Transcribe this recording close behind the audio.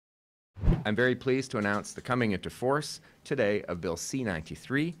I'm very pleased to announce the coming into force today of Bill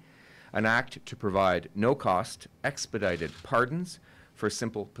C-93, an act to provide no-cost, expedited pardons for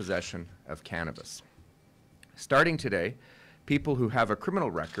simple possession of cannabis. Starting today, people who have a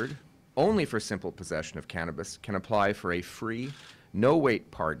criminal record only for simple possession of cannabis can apply for a free, no-wait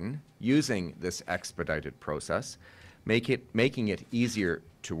pardon using this expedited process, making it easier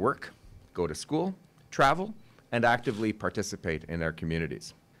to work, go to school, travel, and actively participate in their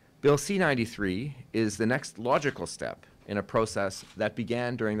communities. Bill C-93 is the next logical step in a process that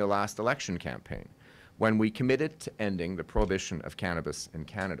began during the last election campaign, when we committed to ending the prohibition of cannabis in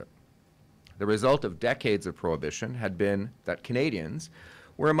Canada. The result of decades of prohibition had been that Canadians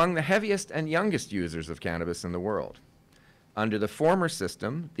were among the heaviest and youngest users of cannabis in the world. Under the former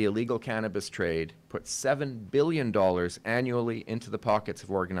system, the illegal cannabis trade put $7 billion annually into the pockets of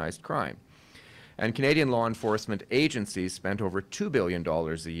organized crime. And Canadian law enforcement agencies spent over $2 billion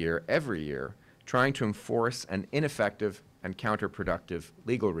a year every year trying to enforce an ineffective and counterproductive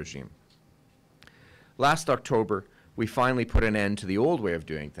legal regime. Last October, we finally put an end to the old way of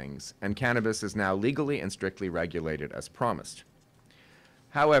doing things, and cannabis is now legally and strictly regulated as promised.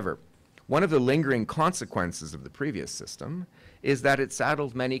 However, one of the lingering consequences of the previous system is that it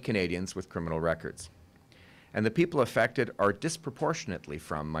saddled many Canadians with criminal records. And the people affected are disproportionately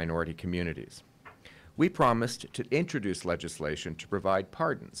from minority communities. We promised to introduce legislation to provide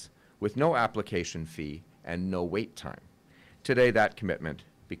pardons with no application fee and no wait time. Today, that commitment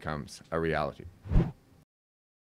becomes a reality.